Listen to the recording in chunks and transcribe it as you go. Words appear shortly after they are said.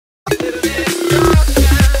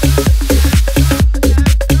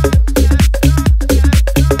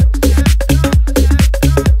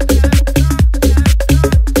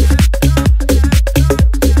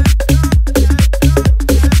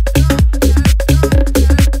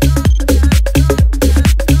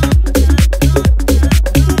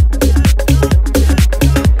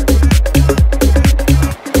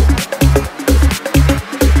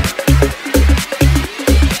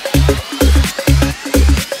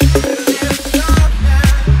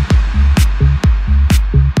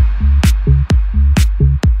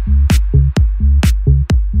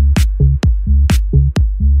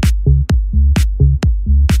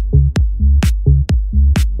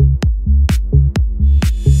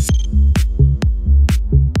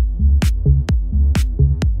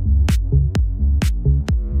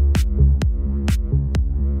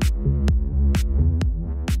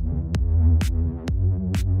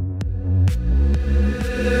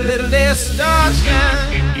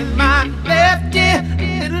distortion in my left ear,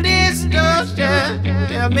 little distortion.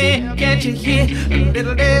 Tell me, can't you hear a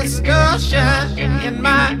little distortion in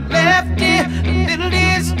my left ear, little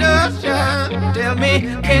distortion. Tell me,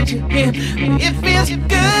 can't you hear? It feels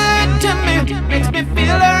good to me, makes me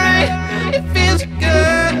feel alright. It feels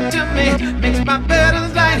good to me, makes my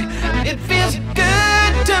burdens light. It feels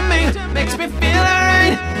good to me, makes me feel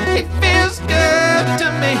alright. It feels good to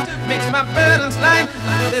me, makes my burdens light.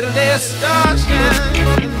 A little distortion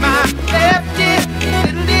in my left ear,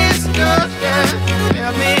 little distortion.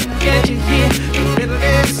 Tell me, can't you hear? A little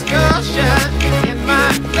distortion in my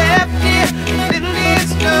left ear, little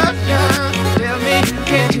distortion. Tell me,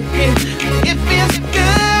 can't you hear? It feels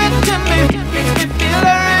good to me, makes me feel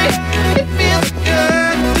alright. It feels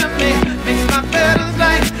good to me, makes my burdens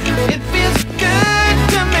light. It feels good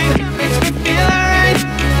to me, makes me feel alright.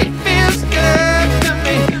 It feels good to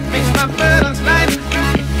me, makes my burdens light.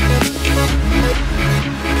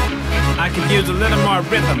 I could use a little more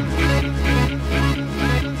rhythm.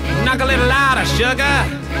 Knock a little louder, sugar.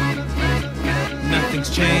 Nothing's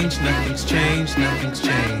changed, nothing's changed, nothing's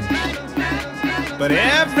changed. But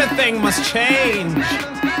everything must change.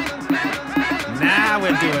 Now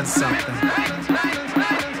we're doing something.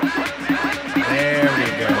 There we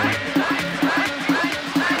go.